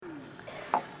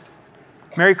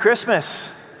Merry Christmas.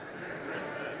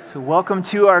 So welcome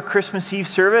to our Christmas Eve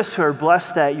service. We're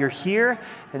blessed that you're here.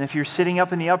 And if you're sitting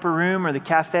up in the upper room or the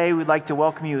cafe, we'd like to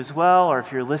welcome you as well. Or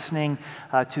if you're listening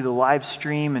to the live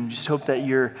stream, and just hope that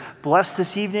you're blessed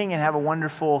this evening and have a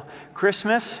wonderful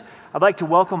Christmas. I'd like to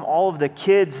welcome all of the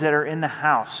kids that are in the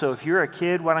house. So if you're a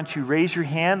kid, why don't you raise your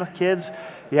hand, kids?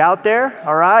 You out there?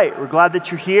 All right. We're glad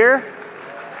that you're here.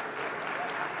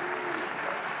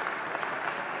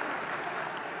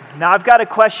 Now, I've got a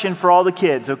question for all the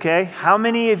kids, okay? How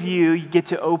many of you get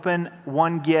to open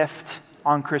one gift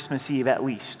on Christmas Eve at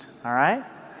least, all right?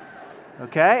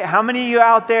 Okay? How many of you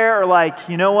out there are like,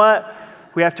 you know what?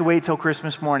 We have to wait till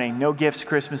Christmas morning. No gifts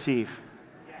Christmas Eve.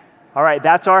 All right,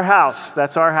 that's our house.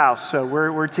 That's our house. So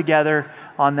we're together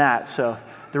on that. So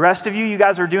the rest of you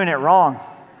guys are doing it wrong.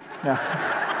 No.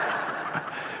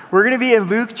 We're going to be in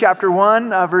Luke chapter 1,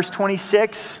 verse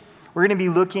 26. We're going to be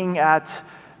looking at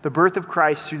the birth of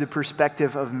Christ through the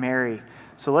perspective of Mary.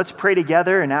 So let's pray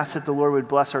together and ask that the Lord would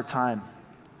bless our time.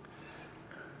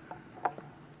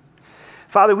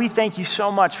 Father, we thank you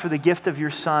so much for the gift of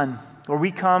your Son. Lord, we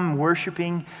come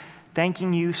worshiping,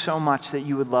 thanking you so much that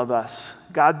you would love us.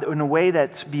 God, in a way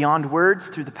that's beyond words,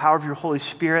 through the power of your Holy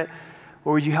Spirit,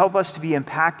 Lord, would you help us to be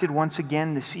impacted once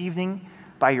again this evening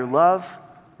by your love?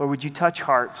 Lord, would you touch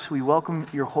hearts? We welcome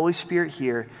your Holy Spirit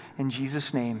here. In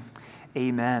Jesus' name,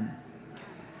 amen.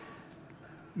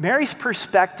 Mary's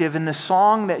perspective in the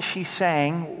song that she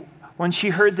sang when she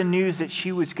heard the news that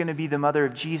she was going to be the mother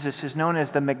of Jesus is known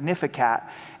as the Magnificat.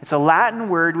 It's a Latin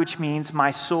word which means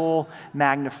my soul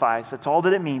magnifies. That's all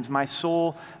that it means, my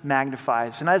soul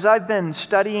magnifies. And as I've been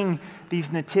studying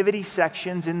these nativity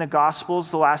sections in the Gospels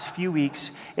the last few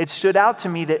weeks, it stood out to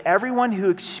me that everyone who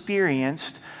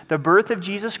experienced the birth of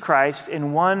Jesus Christ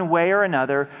in one way or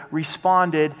another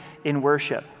responded in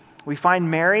worship. We find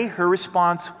Mary, her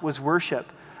response was worship.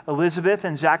 Elizabeth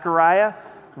and Zechariah,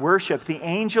 worship. The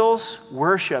angels,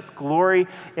 worship. Glory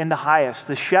in the highest.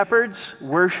 The shepherds,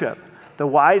 worship. The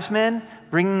wise men,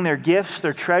 bringing their gifts,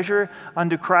 their treasure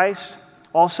unto Christ.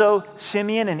 Also,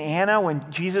 Simeon and Anna, when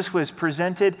Jesus was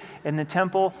presented in the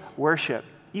temple, worship.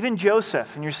 Even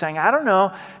Joseph, and you're saying, I don't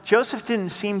know, Joseph didn't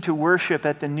seem to worship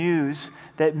at the news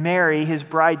that Mary, his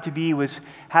bride-to-be, was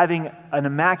having an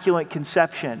immaculate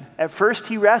conception. At first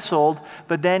he wrestled,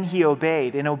 but then he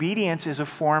obeyed. And obedience is a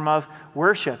form of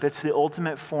worship. It's the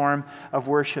ultimate form of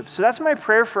worship. So that's my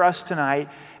prayer for us tonight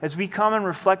as we come and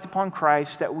reflect upon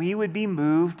Christ, that we would be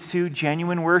moved to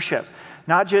genuine worship.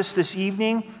 Not just this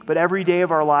evening, but every day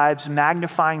of our lives,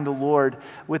 magnifying the Lord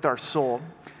with our soul.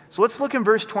 So let's look in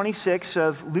verse 26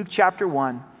 of Luke chapter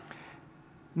 1.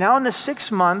 Now in the 6th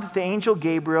month, the angel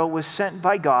Gabriel was sent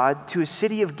by God to a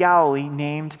city of Galilee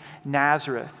named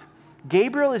Nazareth.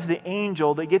 Gabriel is the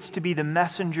angel that gets to be the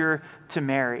messenger to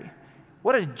Mary.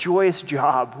 What a joyous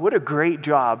job. What a great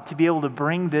job to be able to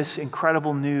bring this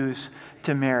incredible news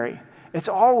to Mary. It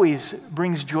always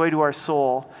brings joy to our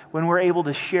soul when we're able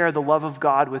to share the love of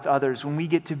God with others, when we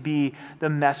get to be the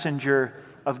messenger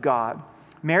of God.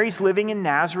 Mary's living in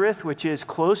Nazareth, which is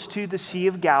close to the Sea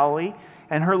of Galilee,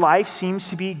 and her life seems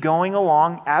to be going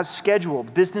along as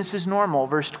scheduled. Business is normal,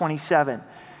 verse 27.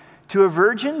 To a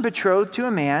virgin betrothed to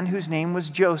a man whose name was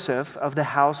Joseph of the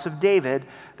house of David,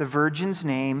 the virgin's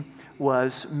name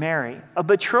was Mary. A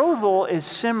betrothal is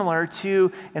similar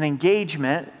to an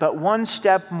engagement, but one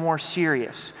step more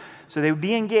serious. So they would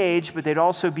be engaged, but they'd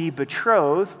also be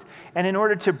betrothed. And in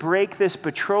order to break this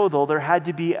betrothal, there had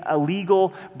to be a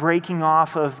legal breaking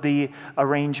off of the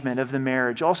arrangement of the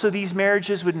marriage. Also, these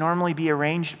marriages would normally be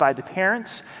arranged by the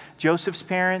parents, Joseph's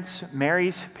parents,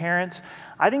 Mary's parents.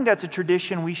 I think that's a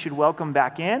tradition we should welcome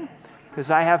back in, because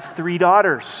I have 3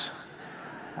 daughters,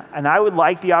 and I would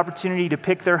like the opportunity to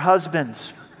pick their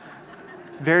husbands.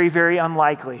 Very, very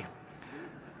unlikely.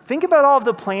 Think about all of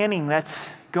the planning that's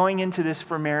going into this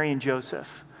for Mary and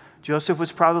Joseph. Joseph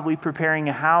was probably preparing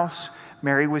a house.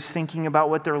 Mary was thinking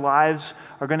about what their lives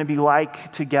are going to be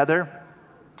like together.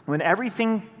 When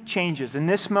everything changes, in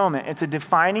this moment, it's a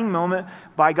defining moment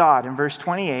by God. In verse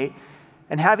 28,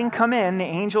 and having come in, the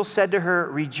angel said to her,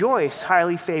 "Rejoice,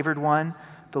 highly favored one,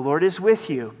 the Lord is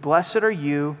with you. Blessed are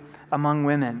you among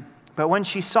women." But when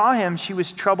she saw him, she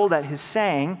was troubled at his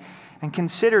saying and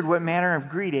considered what manner of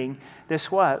greeting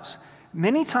this was.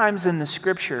 Many times in the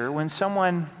scripture, when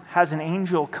someone has an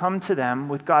angel come to them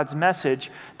with God's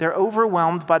message, they're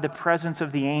overwhelmed by the presence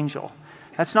of the angel.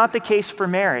 That's not the case for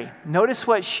Mary. Notice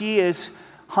what she is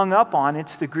hung up on.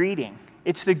 It's the greeting.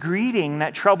 It's the greeting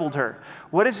that troubled her.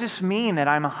 What does this mean that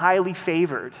I'm highly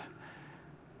favored?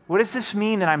 What does this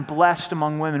mean that I'm blessed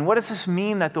among women? What does this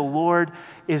mean that the Lord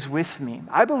is with me?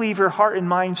 I believe her heart and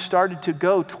mind started to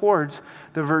go towards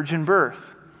the virgin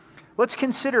birth. Let's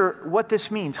consider what this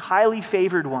means, highly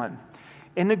favored one.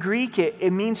 In the Greek,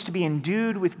 it means to be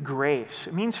endued with grace.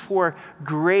 It means for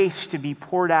grace to be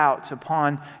poured out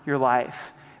upon your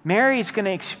life. Mary is going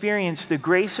to experience the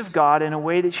grace of God in a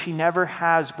way that she never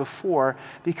has before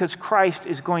because Christ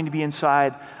is going to be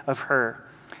inside of her.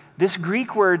 This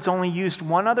Greek word's only used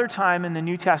one other time in the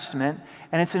New Testament,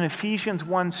 and it's in Ephesians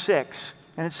 1:6.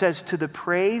 And it says, to the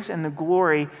praise and the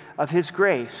glory of his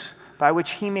grace, by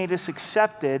which he made us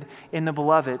accepted in the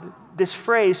beloved. This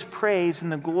phrase, praise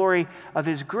and the glory of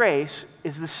his grace,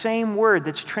 is the same word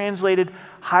that's translated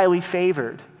highly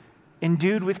favored,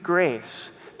 endued with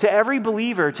grace. To every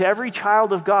believer, to every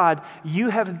child of God, you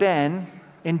have been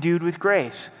endued with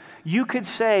grace. You could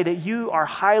say that you are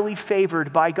highly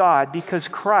favored by God because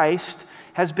Christ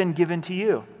has been given to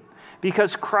you,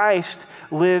 because Christ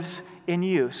lives in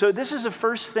you. So this is the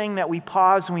first thing that we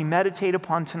pause and we meditate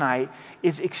upon tonight,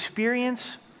 is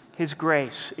experience his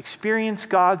grace. Experience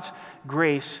God's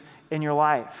grace in your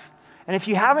life. And if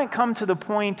you haven't come to the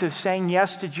point of saying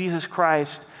yes to Jesus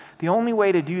Christ, the only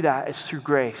way to do that is through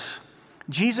grace.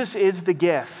 Jesus is the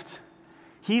gift.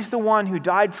 He's the one who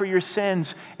died for your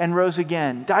sins and rose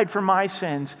again, died for my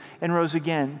sins and rose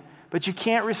again. But you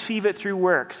can't receive it through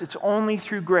works. It's only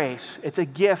through grace. It's a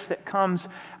gift that comes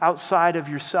outside of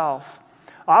yourself.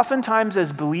 Oftentimes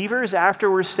as believers,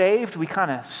 after we're saved, we kind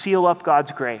of seal up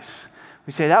God's grace.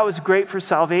 We say, that was great for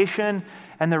salvation,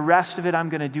 and the rest of it I'm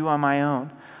going to do on my own.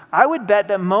 I would bet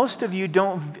that most of you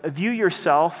don't view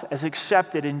yourself as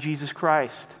accepted in Jesus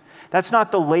Christ. That's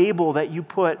not the label that you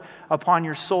put upon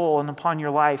your soul and upon your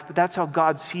life, but that's how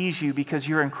God sees you because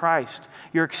you're in Christ.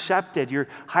 You're accepted. You're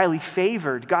highly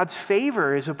favored. God's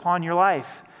favor is upon your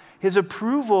life. His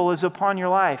approval is upon your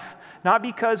life, not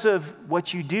because of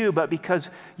what you do, but because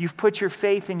you've put your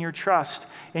faith and your trust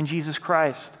in Jesus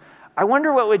Christ. I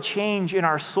wonder what would change in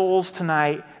our souls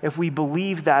tonight if we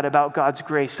believed that about God's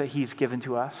grace that he's given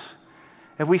to us.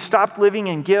 If we stopped living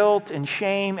in guilt and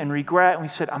shame and regret and we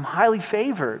said, I'm highly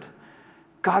favored.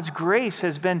 God's grace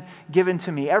has been given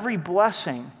to me. Every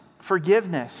blessing,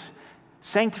 forgiveness,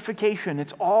 sanctification,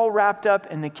 it's all wrapped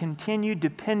up in the continued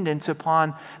dependence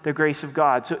upon the grace of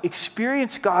God. So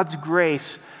experience God's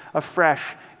grace afresh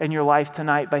in your life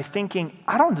tonight by thinking,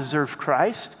 I don't deserve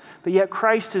Christ, but yet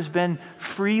Christ has been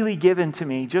freely given to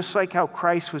me, just like how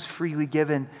Christ was freely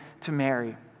given to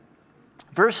Mary.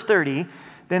 Verse 30,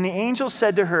 then the angel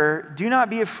said to her, do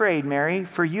not be afraid, Mary,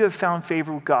 for you have found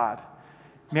favor with God.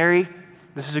 Mary,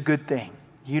 this is a good thing.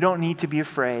 You don't need to be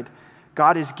afraid.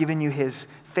 God has given you his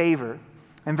favor.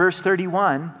 And verse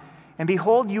 31, and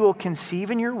behold, you will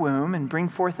conceive in your womb and bring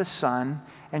forth a son,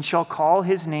 and shall call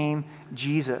his name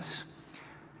Jesus.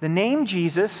 The name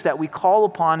Jesus that we call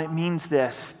upon, it means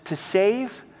this, to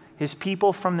save his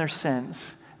people from their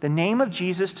sins. The name of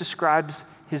Jesus describes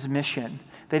his mission,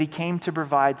 that he came to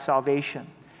provide salvation.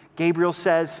 Gabriel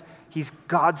says he's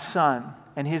God's son,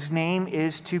 and his name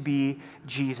is to be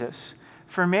Jesus.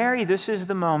 For Mary, this is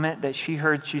the moment that she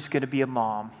heard she's going to be a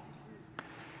mom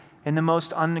in the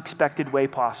most unexpected way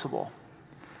possible.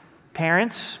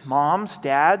 Parents, moms,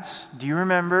 dads, do you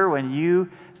remember when you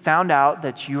found out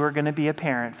that you were going to be a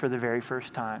parent for the very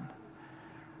first time?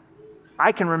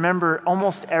 I can remember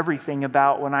almost everything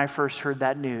about when I first heard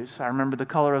that news. I remember the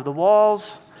color of the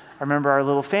walls. I remember our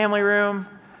little family room.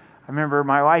 I remember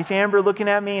my wife Amber looking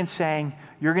at me and saying,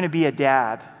 you're going to be a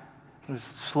dad. It was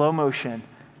slow motion.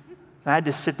 And I had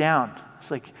to sit down. It's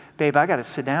like, babe, I got to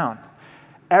sit down.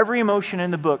 Every emotion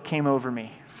in the book came over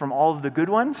me, from all of the good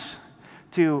ones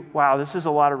to, wow, this is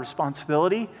a lot of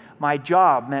responsibility. My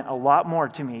job meant a lot more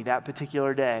to me that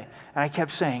particular day. And I kept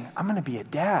saying, I'm going to be a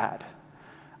dad.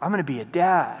 I'm going to be a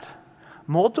dad.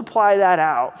 Multiply that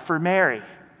out for Mary.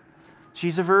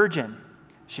 She's a virgin.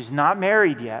 She's not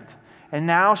married yet. And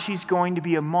now she's going to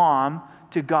be a mom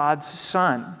to God's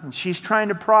son. And she's trying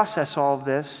to process all of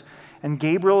this. And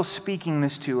Gabriel is speaking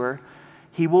this to her.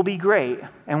 He will be great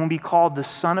and will be called the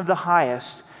Son of the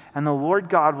Highest, and the Lord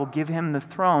God will give him the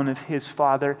throne of his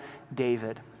father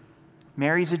David.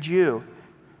 Mary's a Jew.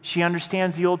 She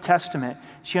understands the Old Testament.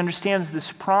 She understands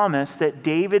this promise that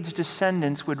David's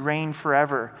descendants would reign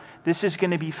forever. This is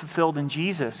going to be fulfilled in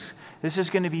Jesus. This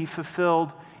is going to be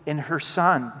fulfilled in her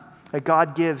son that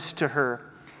God gives to her.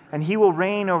 And he will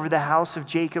reign over the house of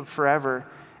Jacob forever.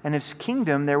 And his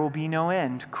kingdom there will be no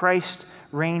end. Christ's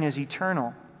reign is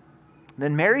eternal.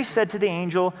 Then Mary said to the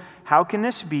angel, how can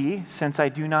this be, since I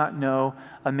do not know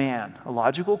a man? A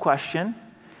logical question.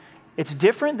 It's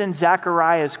different than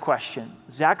Zechariah's question.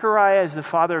 Zechariah is the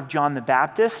father of John the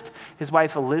Baptist. His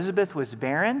wife Elizabeth was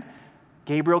barren.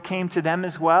 Gabriel came to them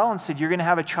as well and said, you're going to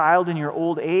have a child in your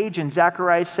old age. And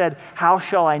Zechariah said, how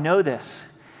shall I know this?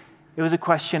 It was a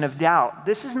question of doubt.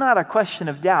 This is not a question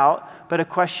of doubt, but a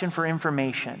question for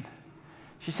information.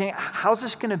 She's saying, how's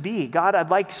this going to be? God, I'd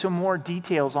like some more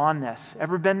details on this.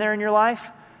 Ever been there in your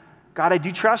life? God, I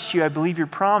do trust you. I believe your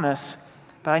promise,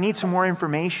 but I need some more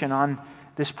information on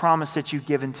this promise that you've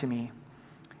given to me.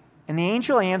 And the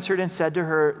angel answered and said to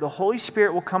her, the Holy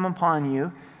Spirit will come upon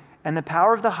you, and the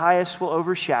power of the highest will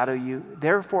overshadow you.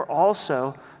 Therefore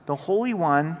also the Holy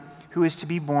One who is to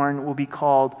be born will be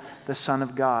called the Son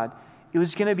of God. It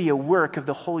was going to be a work of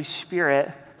the Holy Spirit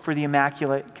for the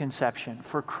Immaculate Conception,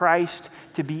 for Christ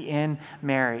to be in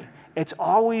Mary. It's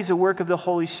always a work of the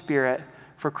Holy Spirit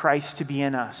for Christ to be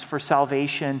in us, for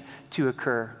salvation to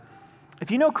occur. If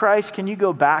you know Christ, can you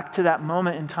go back to that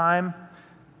moment in time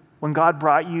when God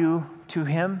brought you to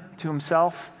him, to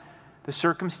himself? The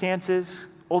circumstances,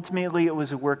 ultimately it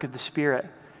was a work of the Spirit.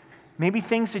 Maybe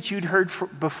things that you'd heard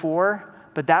before,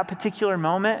 but that particular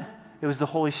moment, it was the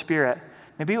Holy Spirit.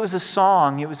 Maybe it was a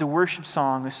song, it was a worship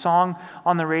song, a song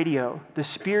on the radio. The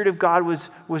Spirit of God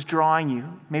was drawing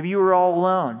you. Maybe you were all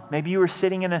alone. Maybe you were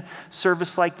sitting in a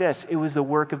service like this. It was the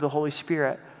work of the Holy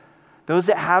Spirit. Those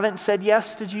that haven't said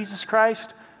yes to Jesus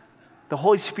Christ, the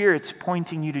Holy Spirit's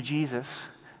pointing you to Jesus.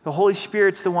 The Holy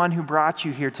Spirit's the one who brought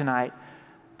you here tonight.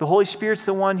 The Holy Spirit's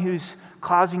the one who's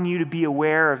causing you to be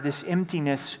aware of this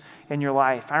emptiness in your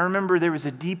life. I remember there was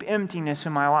a deep emptiness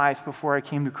in my life before I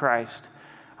came to Christ.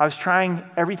 I was trying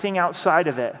everything outside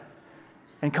of it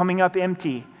and coming up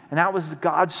empty. And that was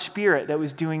God's Spirit that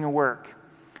was doing a work.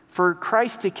 For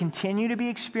Christ to continue to be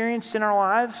experienced in our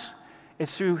lives,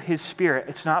 it's through his Spirit.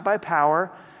 It's not by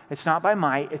power. It's not by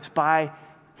might. It's by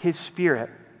his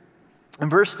Spirit. In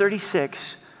verse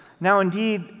 36, now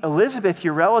indeed, Elizabeth,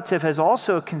 your relative, has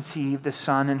also conceived a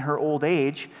son in her old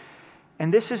age.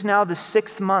 And this is now the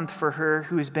 6th month for her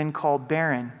who has been called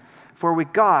barren. For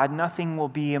with God, nothing will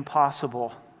be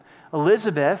impossible.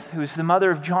 Elizabeth, who is the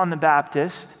mother of John the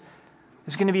Baptist,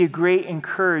 is going to be a great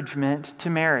encouragement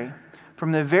to Mary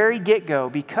from the very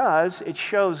get-go because it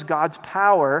shows God's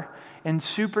power in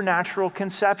supernatural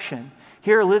conception.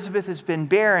 Here Elizabeth has been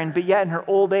barren, but yet in her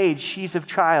old age she's of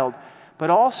child,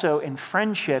 but also in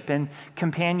friendship and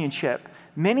companionship.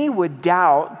 Many would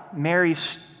doubt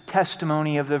Mary's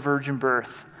testimony of the virgin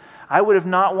birth. I would have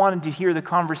not wanted to hear the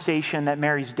conversation that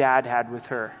Mary's dad had with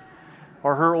her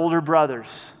or her older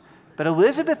brothers. But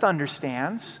Elizabeth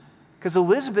understands because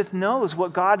Elizabeth knows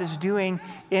what God is doing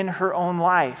in her own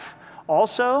life.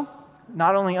 Also,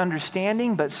 not only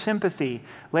understanding, but sympathy.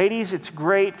 Ladies, it's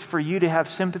great for you to have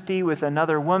sympathy with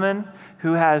another woman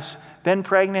who has been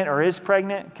pregnant or is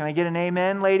pregnant. Can I get an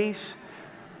amen, ladies?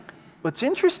 What's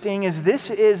interesting is this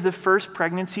is the first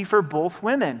pregnancy for both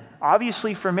women.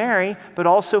 Obviously for Mary, but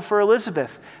also for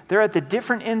Elizabeth. They're at the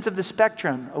different ends of the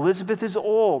spectrum. Elizabeth is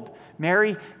old.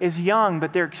 Mary is young,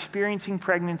 but they're experiencing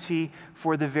pregnancy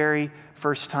for the very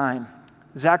first time.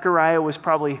 Zechariah was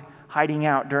probably hiding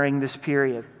out during this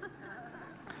period.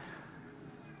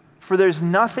 For there's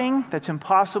nothing that's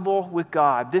impossible with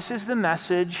God. This is the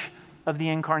message of the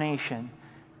incarnation,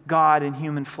 God in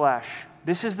human flesh.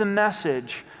 This is the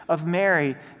message of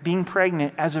Mary being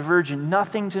pregnant as a virgin.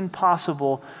 Nothing's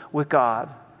impossible with God.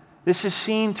 This is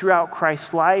seen throughout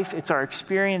Christ's life. It's our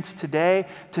experience today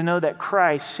to know that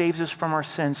Christ saves us from our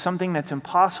sins. Something that's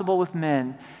impossible with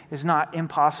men is not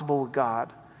impossible with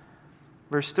God.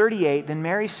 Verse 38, then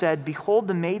Mary said, behold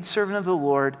the maidservant of the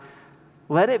Lord,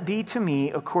 let it be to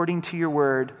me according to your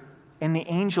word. And the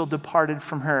angel departed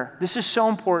from her. This is so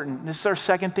important. This is our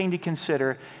second thing to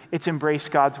consider. It's embrace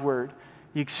God's word.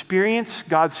 You experience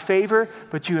God's favor,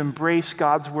 but you embrace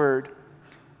God's word.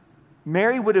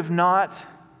 Mary would have not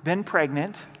been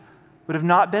pregnant, would have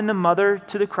not been the mother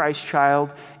to the Christ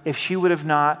child if she would have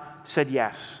not said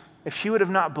yes, if she would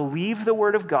have not believed the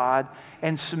word of God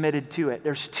and submitted to it.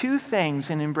 There's two things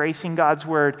in embracing God's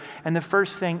word, and the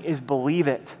first thing is believe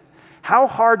it. How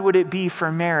hard would it be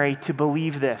for Mary to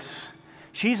believe this?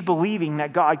 She's believing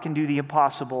that God can do the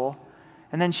impossible,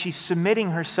 and then she's submitting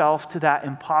herself to that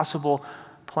impossible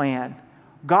plan.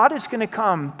 God is going to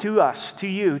come to us, to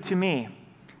you, to me,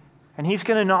 and he's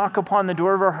going to knock upon the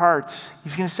door of our hearts.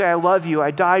 He's going to say, I love you. I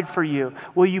died for you.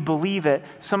 Will you believe it?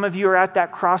 Some of you are at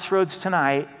that crossroads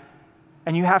tonight,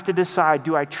 and you have to decide,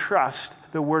 do I trust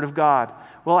the word of God?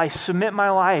 Will I submit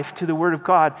my life to the word of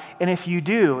God? And if you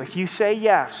do, if you say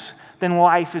yes, then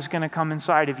life is going to come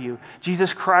inside of you.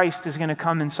 Jesus Christ is going to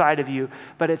come inside of you,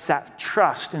 but it's that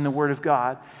trust in the Word of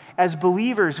God. As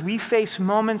believers, we face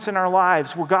moments in our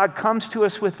lives where God comes to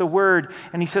us with the Word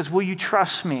and He says, will you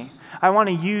trust me? I want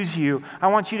to use you. I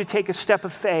want you to take a step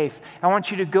of faith. I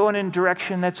want you to go in a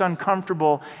direction that's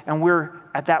uncomfortable. And we're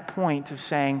at that point of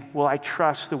saying, will I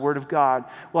trust the Word of God?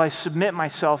 Will I submit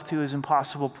myself to His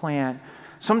impossible plan?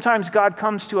 Sometimes God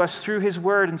comes to us through His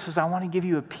Word and says, I want to give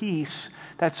you a peace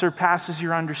that surpasses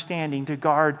your understanding to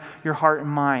guard your heart and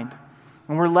mind.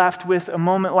 And we're left with a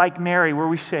moment like Mary where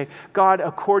we say, God,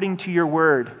 according to your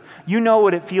Word, you know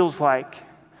what it feels like.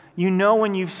 You know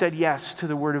when you've said yes to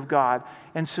the Word of God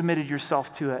and submitted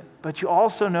yourself to it. But you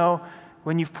also know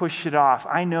when you've pushed it off.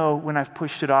 I know when I've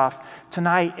pushed it off.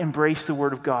 Tonight, embrace the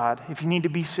Word of God. If you need to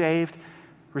be saved,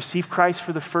 receive Christ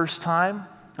for the first time.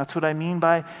 That's what I mean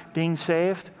by being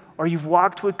saved. Or you've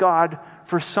walked with God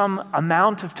for some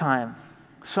amount of time,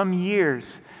 some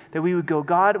years, that we would go,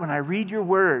 God, when I read your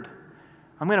Word,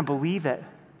 I'm going to believe it.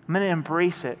 I'm going to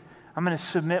embrace it. I'm going to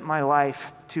submit my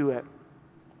life to it.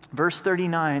 Verse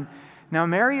 39, now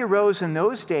Mary arose in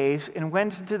those days and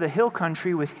went into the hill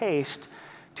country with haste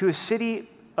to a city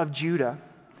of Judah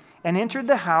and entered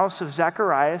the house of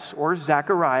Zacharias or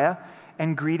Zechariah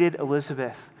and greeted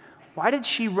Elizabeth. Why did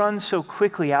she run so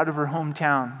quickly out of her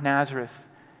hometown, Nazareth,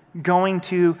 going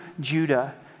to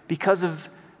Judah? Because of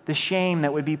the shame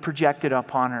that would be projected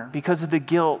upon her, because of the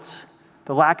guilt,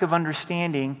 the lack of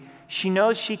understanding. She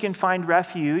knows she can find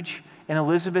refuge in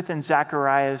Elizabeth and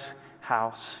Zechariah's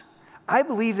house. I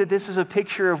believe that this is a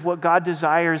picture of what God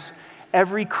desires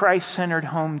every Christ-centered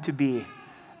home to be,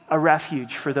 a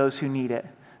refuge for those who need it.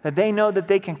 That they know that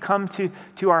they can come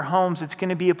to our homes. It's going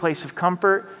to be a place of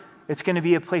comfort. It's going to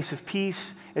be a place of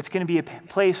peace. It's going to be a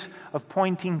place of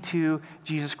pointing to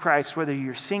Jesus Christ. Whether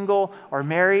you're single or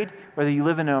married, whether you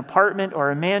live in an apartment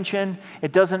or a mansion,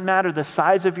 it doesn't matter the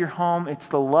size of your home. It's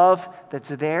the love that's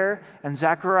there. And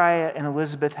Zechariah and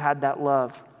Elizabeth had that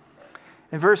love.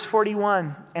 In verse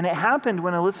 41, and it happened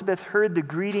when Elizabeth heard the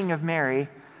greeting of Mary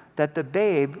that the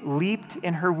babe leaped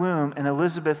in her womb and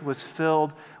Elizabeth was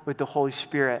filled with the Holy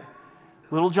Spirit.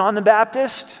 Little John the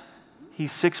Baptist,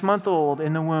 he's 6 months old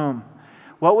in the womb.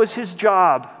 What was his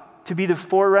job? To be the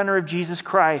forerunner of Jesus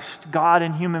Christ, God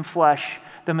in human flesh,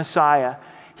 the Messiah.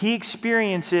 He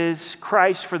experiences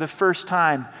Christ for the first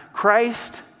time.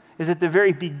 Christ is at the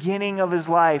very beginning of his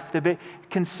life. The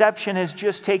conception has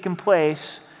just taken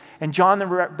place. And John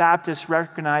the Baptist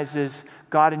recognizes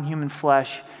God in human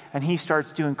flesh, and he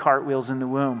starts doing cartwheels in the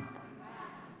womb.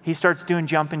 He starts doing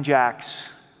jumping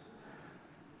jacks,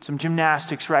 some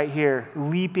gymnastics right here,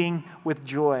 leaping with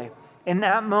joy. In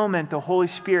that moment, the Holy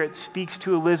Spirit speaks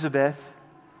to Elizabeth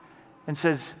and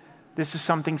says, this is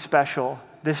something special.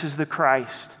 This is the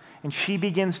Christ. And she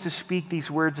begins to speak these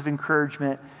words of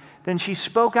encouragement. Then she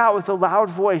spoke out with a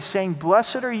loud voice, saying,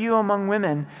 blessed are you among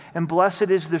women, and blessed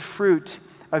is the fruit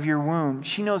of your womb.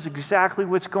 She knows exactly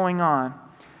what's going on.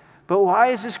 But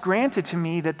why is this granted to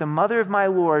me that the mother of my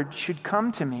Lord should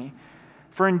come to me?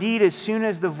 For indeed, as soon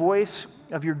as the voice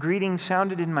of your greeting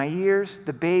sounded in my ears,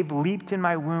 the babe leaped in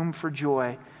my womb for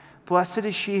joy. Blessed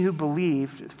is she who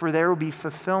believed, for there will be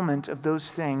fulfillment of those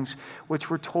things which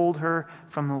were told her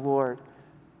from the Lord.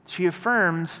 She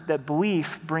affirms that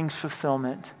belief brings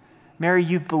fulfillment. Mary,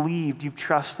 you've believed, you've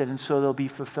trusted, and so there'll be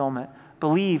fulfillment.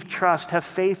 Believe, trust, have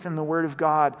faith in the Word of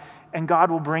God, and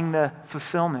God will bring the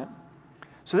fulfillment.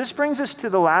 So this brings us to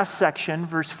the last section,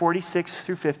 verse 46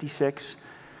 through 56. It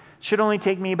should only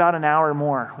take me about an hour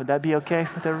more. Would that be okay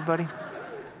with everybody?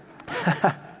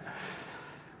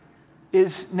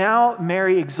 Is now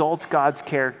Mary exalts God's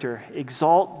character.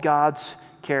 Exalt God's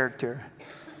character.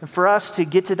 And for us to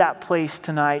get to that place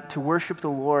tonight, to worship the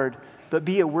Lord, but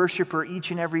be a worshiper each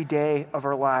and every day of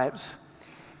our lives.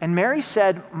 And Mary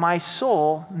said, my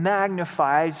soul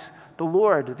magnifies the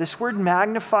Lord. This word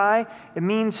magnify, it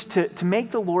means to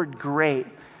make the Lord great,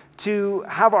 to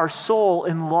have our soul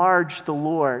enlarge the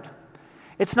Lord.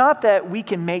 It's not that we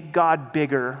can make God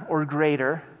bigger or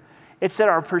greater. It's that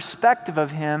our perspective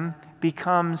of him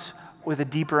becomes with a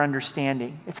deeper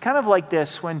understanding. It's kind of like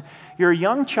this. When you're a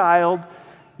young child,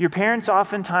 your parents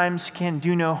oftentimes can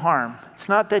do no harm. It's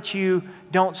not that you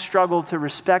don't struggle to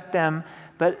respect them,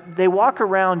 but they walk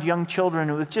around young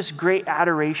children with just great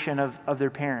adoration of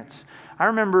their parents. I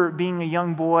remember being a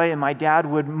young boy and my dad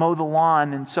would mow the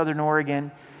lawn in Southern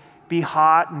Oregon, be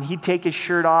hot, and he'd take his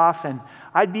shirt off, and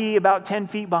I'd be about 10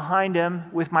 feet behind him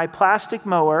with my plastic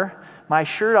mower, my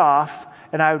shirt off,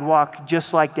 and I would walk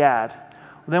just like Dad.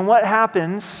 Then what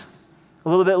happens a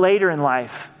little bit later in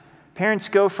life? Parents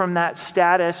go from that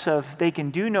status of they can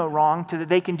do no wrong to that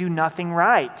they can do nothing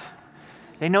right.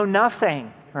 They know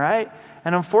nothing, right?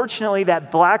 And unfortunately,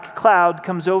 that black cloud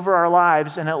comes over our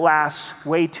lives and it lasts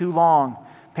way too long.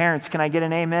 Parents, can I get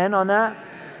an amen on that?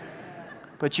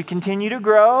 But you continue to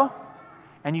grow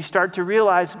and you start to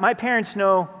realize, my parents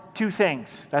know 2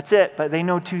 things. That's it, but they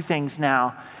know 2 things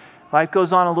now. Life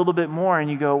goes on a little bit more and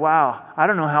you go, wow, I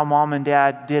don't know how mom and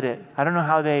dad did it. I don't know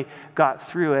how they got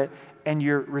through it. And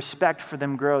your respect for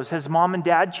them grows. Has mom and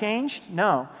dad changed?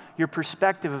 No. Your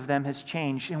perspective of them has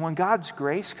changed. And when God's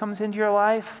grace comes into your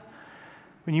life,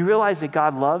 when you realize that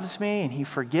God loves me and he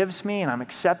forgives me and I'm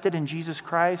accepted in Jesus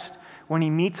Christ, when he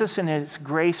meets us in his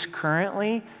grace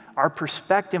currently, our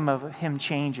perspective of him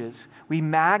changes. We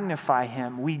magnify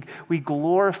him. We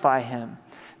glorify him.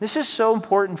 This is so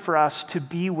important for us to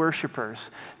be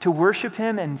worshipers, to worship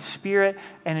him in spirit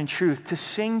and in truth, to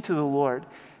sing to the Lord.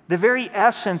 The very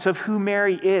essence of who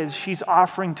Mary is, she's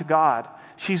offering to God.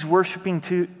 She's worshiping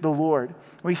to the Lord.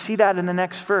 We see that in the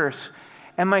next verse.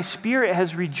 And my spirit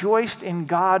has rejoiced in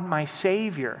God, my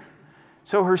Savior.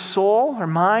 So her soul, her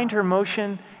mind, her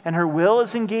emotion, and her will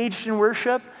is engaged in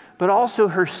worship, but also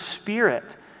her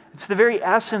spirit. It's the very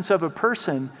essence of a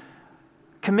person.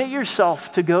 Commit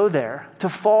yourself to go there, to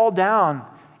fall down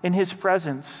in his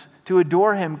presence, to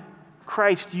adore him.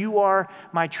 Christ, you are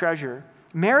my treasure.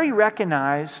 Mary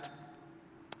recognized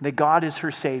that God is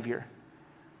her Savior.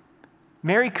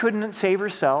 Mary couldn't save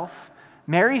herself.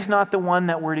 Mary's not the one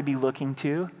that we're to be looking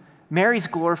to. Mary's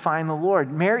glorifying the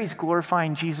Lord. Mary's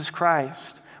glorifying Jesus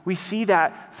Christ. We see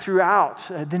that throughout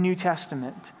the New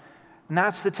Testament. And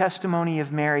that's the testimony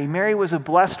of Mary. Mary was a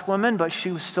blessed woman, but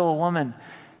she was still a woman.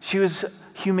 She was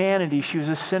humanity. She was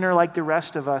a sinner like the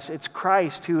rest of us. It's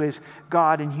Christ who is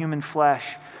God in human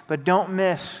flesh. But don't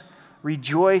miss,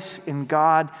 rejoice in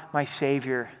God, my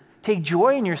Savior. Take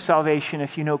joy in your salvation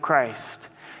if you know Christ.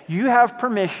 You have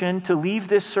permission to leave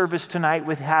this service tonight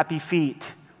with happy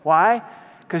feet. Why?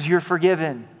 Because you're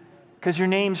forgiven. Because your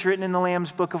name's written in the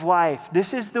Lamb's Book of Life.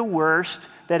 This is the worst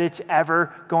that it's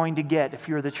ever going to get if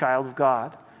you're the child of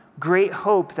God. Great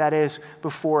hope that is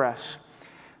before us.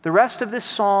 The rest of this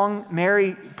song,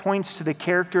 Mary points to the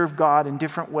character of God in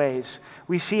different ways.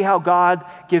 We see how God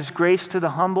gives grace to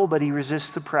the humble, but he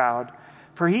resists the proud.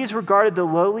 For he has regarded the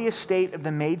lowly estate of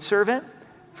the maidservant,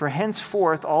 for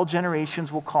henceforth all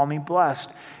generations will call me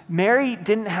blessed. Mary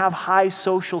didn't have high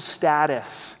social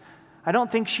status. I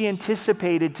don't think she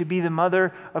anticipated to be the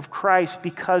mother of Christ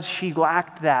because she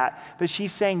lacked that. But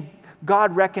she's saying,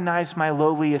 God recognized my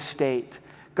lowly estate.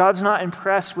 God's not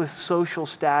impressed with social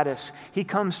status. He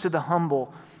comes to the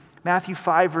humble. Matthew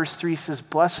 5 verse 3 says,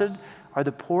 blessed are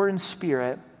the poor in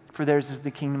spirit, for theirs is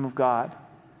the kingdom of God.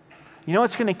 You know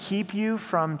what's going to keep you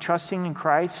from trusting in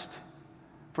Christ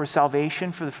for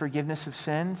salvation, for the forgiveness of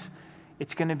sins?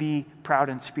 It's going to be proud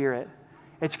in spirit.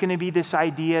 It's going to be this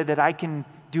idea that I can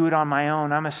do it on my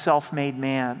own. I'm a self-made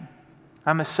man.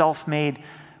 I'm a self-made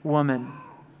woman.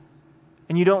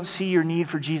 And you don't see your need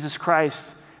for Jesus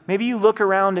Christ. Maybe you look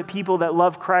around at people that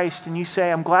love Christ and you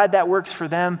say, I'm glad that works for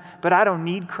them, but I don't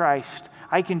need Christ.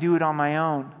 I can do it on my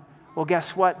own. Well,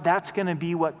 guess what? That's going to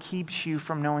be what keeps you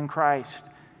from knowing Christ.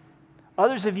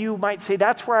 Others of you might say,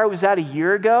 that's where I was at a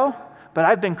year ago, but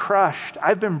I've been crushed.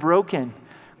 I've been broken.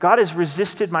 God has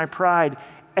resisted my pride.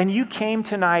 And you came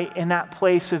tonight in that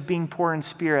place of being poor in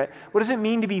spirit. What does it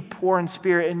mean to be poor in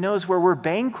spirit? It knows where we're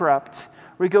bankrupt.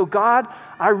 We go, God,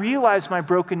 I realize my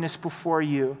brokenness before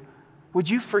you. Would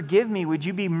you forgive me? Would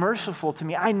you be merciful to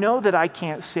me? I know that I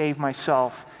can't save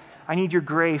myself. I need your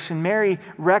grace. And Mary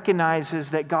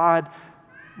recognizes that God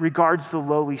regards the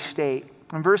lowly state.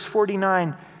 In verse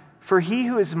 49, for he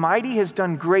who is mighty has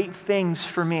done great things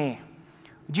for me.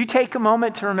 Would you take a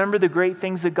moment to remember the great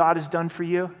things that God has done for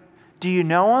you? Do you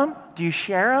know him? Do you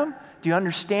share him? Do you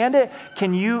understand it?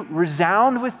 Can you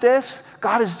resound with this?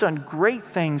 God has done great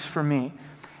things for me,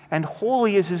 and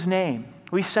holy is his name.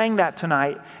 We sang that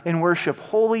tonight in worship.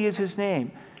 Holy is his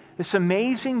name. This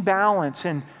amazing balance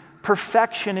and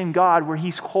perfection in God where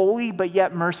he's holy but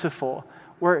yet merciful,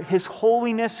 where his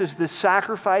holiness is the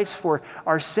sacrifice for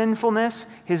our sinfulness.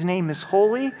 His name is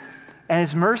holy, and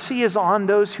his mercy is on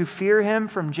those who fear him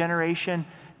from generation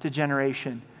to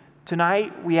generation.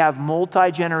 Tonight, we have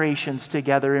multi-generations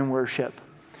together in worship.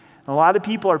 A lot of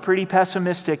people are pretty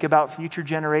pessimistic about future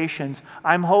generations.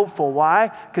 I'm hopeful.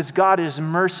 Why? Because God is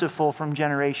merciful from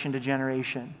generation to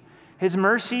generation. His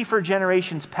mercy for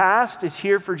generations past is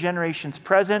here for generations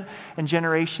present and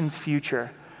generations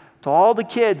future. To all the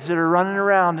kids that are running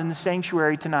around in the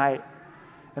sanctuary tonight,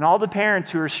 and all the parents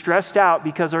who are stressed out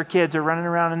because our kids are running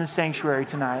around in the sanctuary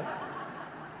tonight,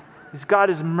 is God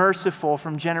is merciful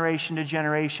from generation to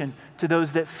generation to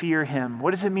those that fear him.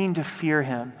 What does it mean to fear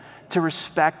him? To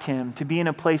respect him, to be in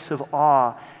a place of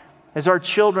awe. As our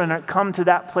children come to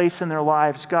that place in their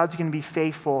lives, God's going to be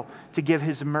faithful to give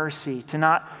his mercy, to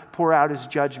not pour out his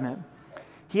judgment.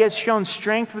 He has shown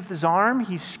strength with his arm.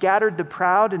 He's scattered the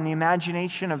proud in the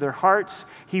imagination of their hearts.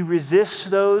 He resists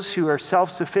those who are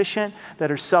self-sufficient,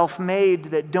 that are self-made,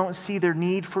 that don't see their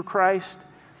need for Christ.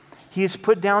 He has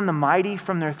put down the mighty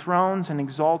from their thrones and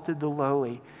exalted the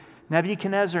lowly.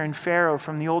 Nebuchadnezzar and Pharaoh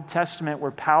from the Old Testament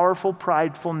were powerful,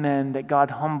 prideful men that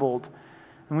God humbled.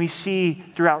 And we see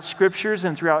throughout scriptures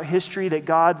and throughout history that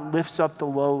God lifts up the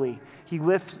lowly. He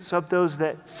lifts up those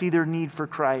that see their need for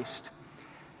Christ.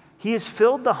 He has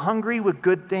filled the hungry with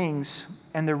good things,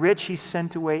 and the rich he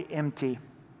sent away empty.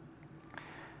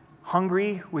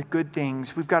 Hungry with good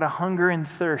things. We've got a hunger and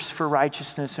thirst for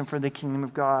righteousness and for the kingdom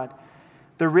of God.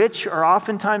 The rich are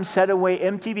oftentimes sent away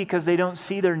empty because they don't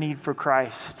see their need for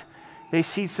Christ. They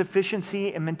see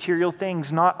sufficiency in material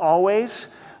things, not always,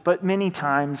 but many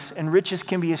times. And riches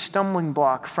can be a stumbling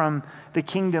block from the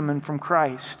kingdom and from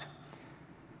Christ.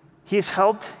 He has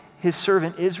helped his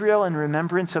servant Israel in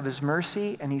remembrance of his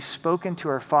mercy, and he's spoken to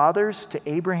our fathers, to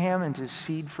Abraham, and to his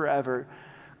seed forever.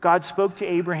 God spoke to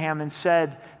Abraham and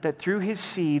said that through his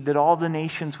seed that all the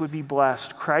nations would be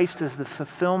blessed. Christ is the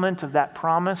fulfillment of that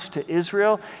promise to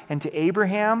Israel and to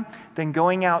Abraham, then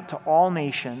going out to all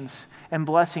nations and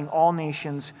blessing all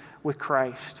nations with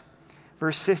Christ.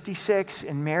 Verse 56,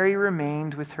 and Mary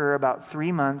remained with her about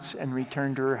 3 months and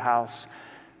returned to her house.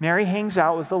 Mary hangs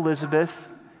out with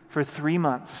Elizabeth for 3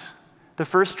 months. The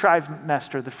first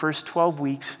trimester, the first 12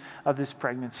 weeks of this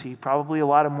pregnancy. Probably a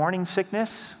lot of morning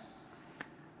sickness,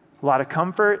 a lot of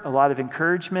comfort, a lot of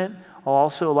encouragement,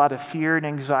 also a lot of fear and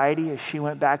anxiety as she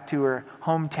went back to her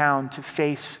hometown to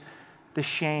face the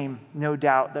shame, no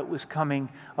doubt, that was coming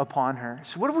upon her.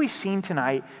 So what have we seen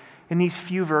tonight in these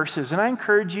few verses? And I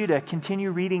encourage you to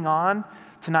continue reading on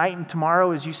tonight and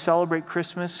tomorrow as you celebrate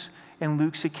Christmas in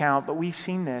Luke's account. But we've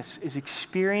seen this, is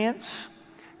experience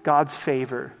God's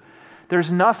favor.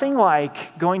 There's nothing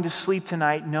like going to sleep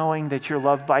tonight knowing that you're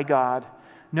loved by God,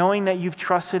 knowing that you've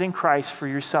trusted in Christ for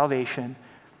your salvation.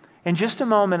 In just a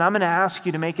moment, I'm going to ask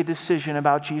you to make a decision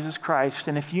about Jesus Christ.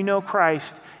 And if you know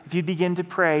Christ, if you begin to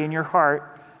pray in your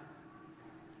heart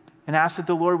and ask that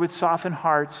the Lord would soften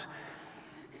hearts,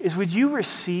 would you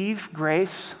receive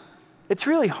grace? It's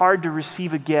really hard to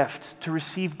receive a gift, to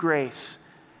receive grace,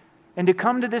 and to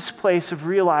come to this place of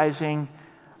realizing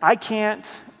I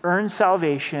can't earn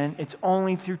salvation. It's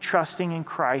only through trusting in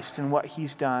Christ and what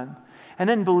he's done. And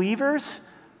then believers,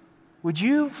 would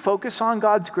you focus on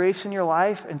God's grace in your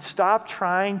life and stop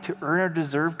trying to earn or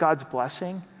deserve God's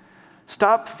blessing?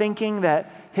 Stop thinking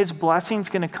that his blessing is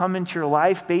going to come into your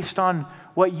life based on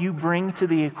what you bring to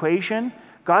the equation.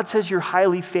 God says you're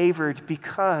highly favored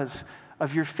because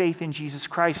of your faith in Jesus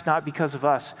Christ, not because of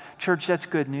us. Church, that's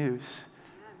good news.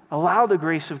 Allow the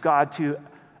grace of God to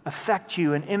affect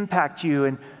you and impact you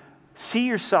and see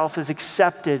yourself as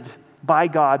accepted by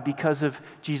God because of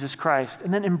Jesus Christ.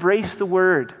 And then embrace the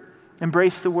word.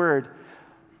 Embrace the word.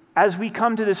 As we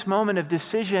come to this moment of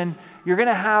decision, you're going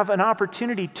to have an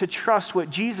opportunity to trust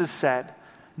what Jesus said.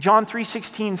 John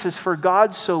 3:16 says, "For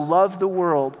God so loved the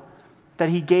world that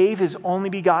he gave his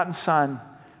only begotten Son,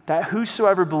 that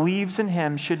whosoever believes in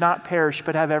him should not perish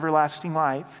but have everlasting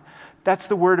life." That's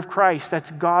the word of Christ. That's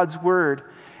God's word.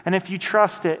 And if you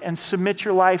trust it and submit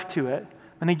your life to it,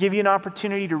 and they give you an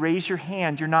opportunity to raise your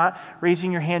hand, you're not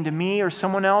raising your hand to me or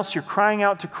someone else. You're crying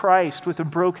out to Christ with a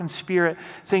broken spirit,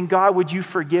 saying, God, would you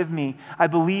forgive me? I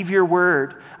believe your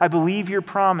word. I believe your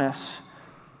promise.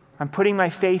 I'm putting my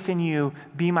faith in you.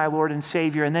 Be my Lord and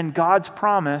Savior. And then God's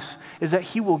promise is that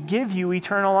he will give you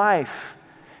eternal life.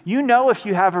 You know if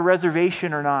you have a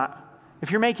reservation or not.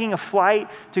 If you're making a flight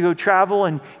to go travel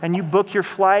and you book your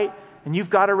flight and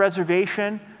you've got a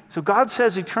reservation, so God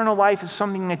says eternal life is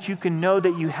something that you can know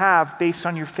that you have based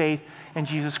on your faith in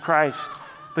Jesus Christ.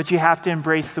 But you have to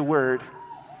embrace the word.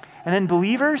 And then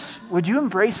believers, would you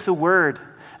embrace the word?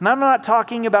 And I'm not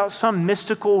talking about some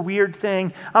mystical, weird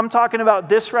thing. I'm talking about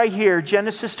this right here,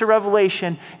 Genesis to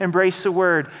Revelation. Embrace the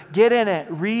word. Get in it,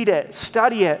 read it,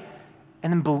 study it,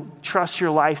 and then trust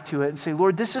your life to it and say,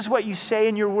 Lord, this is what you say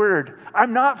in your word.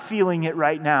 I'm not feeling it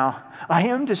right now. I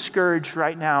am discouraged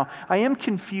right now. I am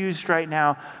confused right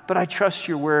now, but I trust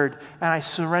your word and I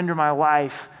surrender my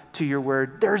life to your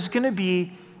word. There's going to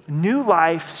be new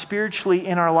life spiritually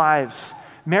in our lives.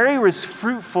 Mary was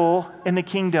fruitful in the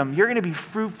kingdom. You're going to be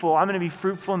fruitful. I'm going to be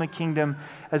fruitful in the kingdom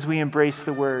as we embrace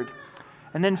the word.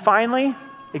 And then finally,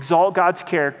 exalt God's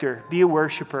character. Be a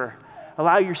worshiper.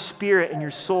 Allow your spirit and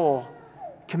your soul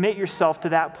commit yourself to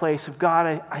that place of,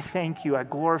 God, I thank you. I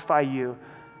glorify you.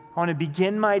 I want to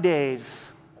begin my days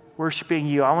worshiping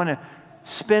you. I want to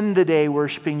spend the day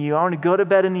worshiping you. I want to go to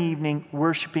bed in the evening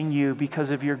worshiping you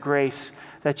because of your grace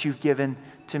that you've given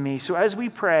to me. So as we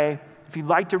pray, if you'd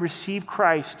like to receive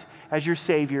Christ as your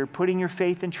Savior, putting your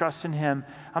faith and trust in him,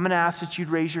 I'm going to ask that you'd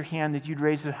raise your hand, that you'd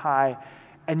raise it high.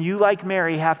 And you, like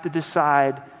Mary, have to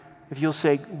decide if you'll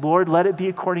say, Lord, let it be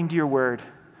according to your word.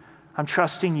 I'm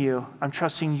trusting you. I'm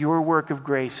trusting your work of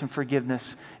grace and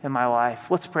forgiveness in my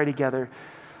life. Let's pray together.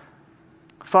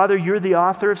 Father, you're the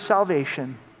author of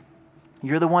salvation.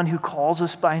 You're the one who calls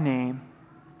us by name.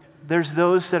 There's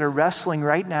those that are wrestling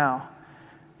right now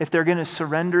if they're going to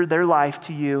surrender their life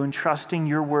to you and trusting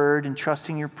your word and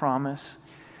trusting your promise.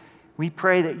 We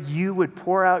pray that you would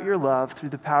pour out your love through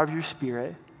the power of your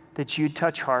Spirit, that you'd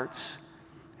touch hearts.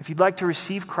 If you'd like to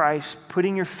receive Christ,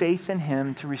 putting your faith in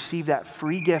him to receive that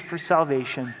free gift for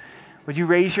salvation, would you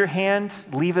raise your hand,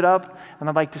 leave it up, and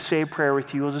I'd like to say a prayer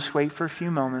with you. We'll just wait for a few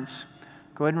moments.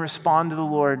 Go ahead and respond to the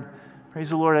Lord.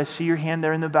 Praise the Lord, I see your hand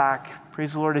there in the back.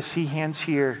 Praise the Lord, I see hands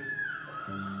here.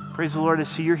 Praise the Lord, I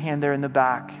see your hand there in the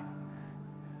back.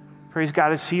 Praise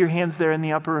God, I see your hands there in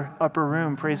the upper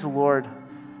room. Praise the Lord.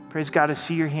 Praise God, I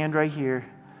see your hand right here.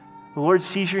 The Lord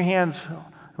sees your hands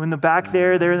in the back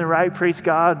there in the right. Praise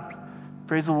God.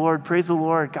 Praise the Lord. Praise the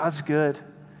Lord. God's good.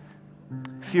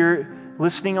 If you're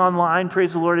listening online,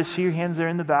 praise the Lord, I see your hands there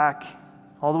in the back,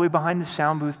 all the way behind the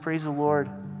sound booth. Praise the Lord.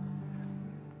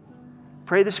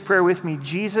 Pray this prayer with me.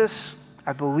 Jesus,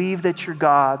 I believe that you're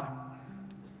God,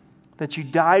 that you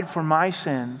died for my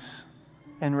sins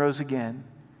and rose again.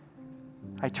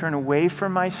 I turn away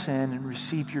from my sin and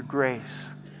receive your grace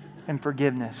and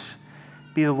forgiveness.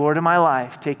 Be the Lord of my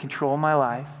life. Take control of my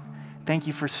life. Thank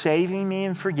you for saving me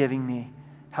and forgiving me.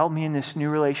 Help me in this new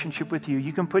relationship with you.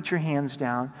 You can put your hands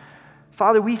down.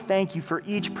 Father, we thank you for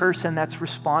each person that's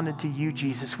responded to you,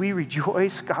 Jesus. We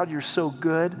rejoice. God, you're so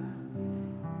good.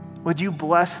 Would you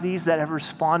bless these that have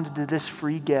responded to this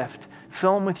free gift?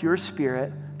 Fill them with your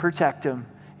Spirit. Protect them.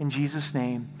 In Jesus'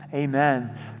 name,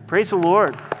 amen. Praise the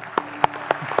Lord.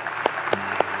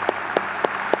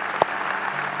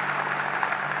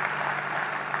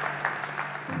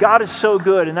 God is so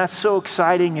good, and that's so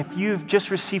exciting. If you've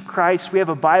just received Christ, we have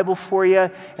a Bible for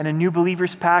you and a new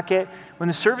believers packet. When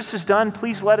the service is done,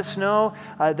 please let us know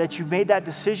that you've made that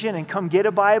decision and come get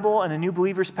a Bible and a new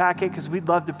believers packet because we'd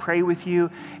love to pray with you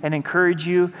and encourage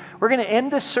you. We're going to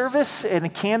end this service in a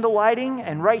candle lighting,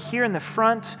 and right here in the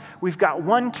front, we've got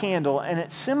one candle, and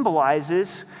it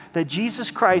symbolizes that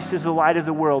Jesus Christ is the light of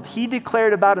the world. He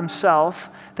declared about himself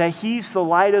that he's the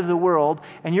light of the world,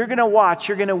 and you're going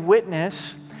to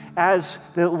witness as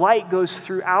the light goes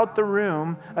throughout the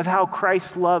room of how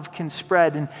Christ's love can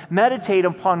spread, and meditate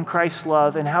upon Christ's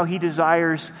love and how he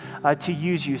desires to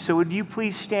use you. So would you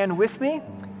please stand with me?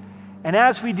 And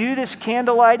as we do this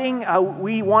candle lighting,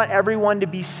 we want everyone to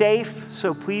be safe,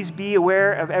 so please be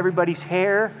aware of everybody's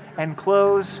hair and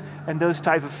clothes and those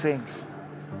type of things.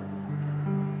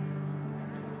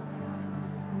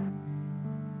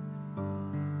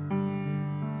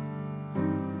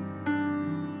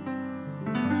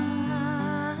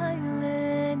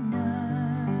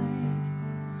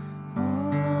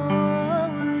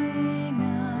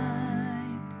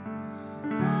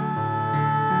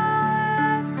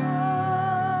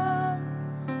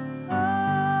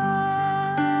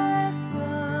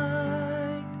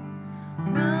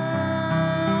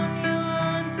 Round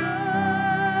yon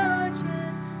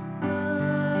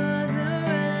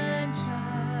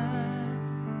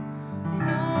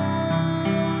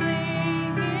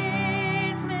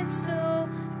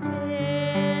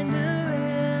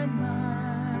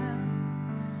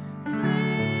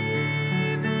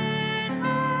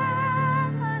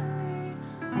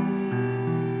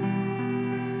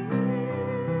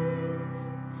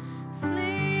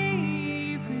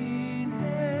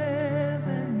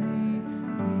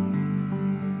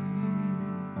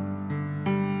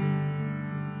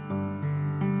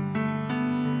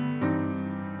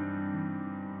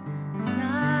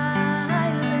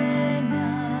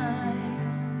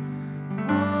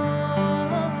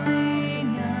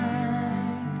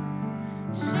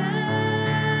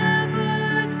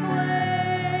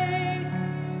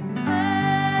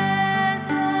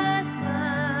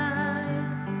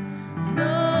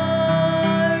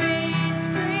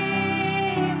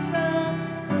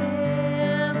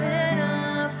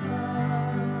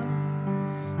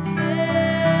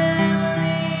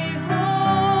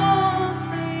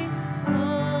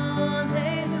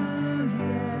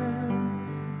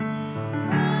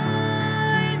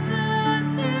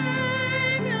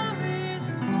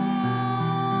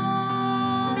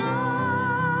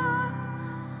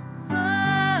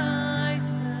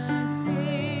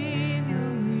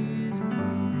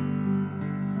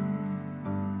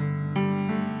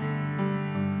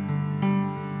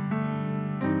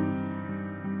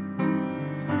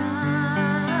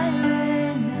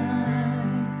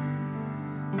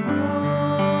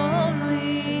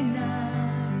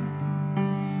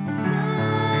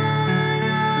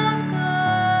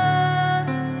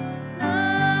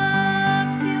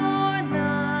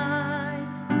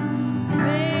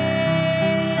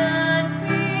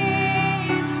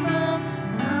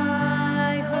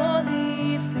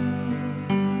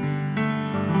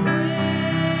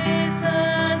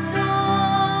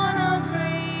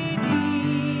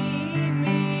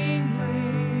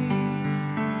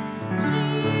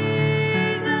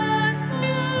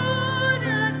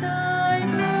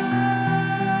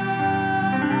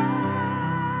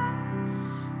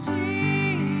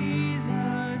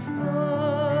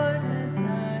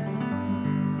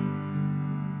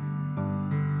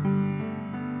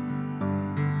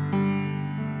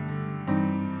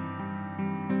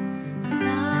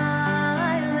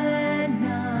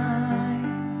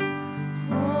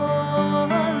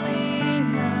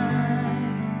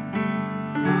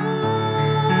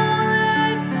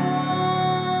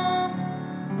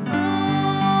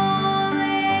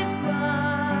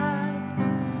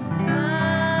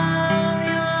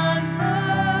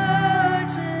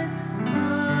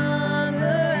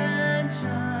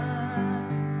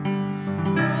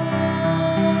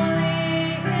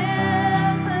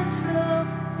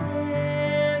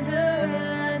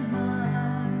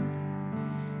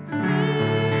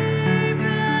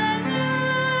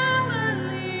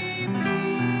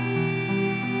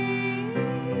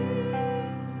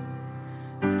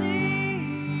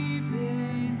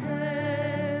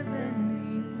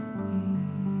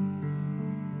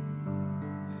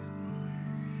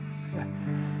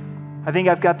I think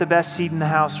I've got the best seat in the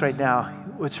house right now.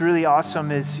 What's really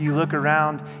awesome is you look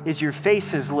around, is your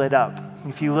face is lit up.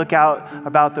 If you look out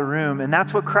about the room, and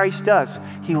that's what Christ does.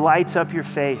 He lights up your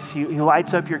face. He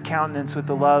lights up your countenance with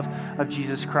the love of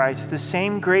Jesus Christ. The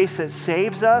same grace that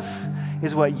saves us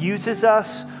is what uses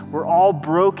us. We're all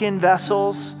broken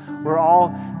vessels. We're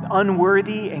all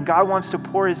unworthy, and God wants to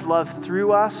pour his love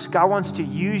through us. God wants to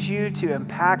use you to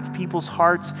impact people's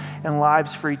hearts and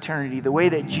lives for eternity. The way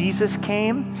that Jesus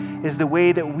came is the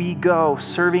way that we go,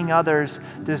 serving others,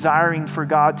 desiring for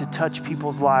God to touch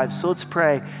people's lives. So let's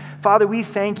pray. Father, we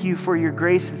thank you for your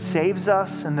grace that saves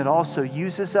us and that also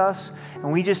uses us.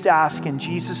 And we just ask in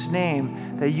Jesus'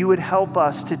 name that you would help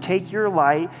us to take your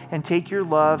light and take your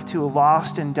love to a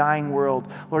lost and dying world.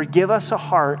 Lord, give us a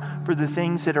heart for the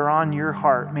things that are on your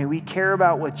heart. May we care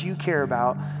about what you care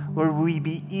about. Lord,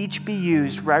 we each be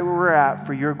used right where we're at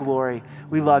for your glory.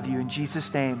 We love you. In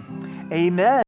Jesus' name, amen.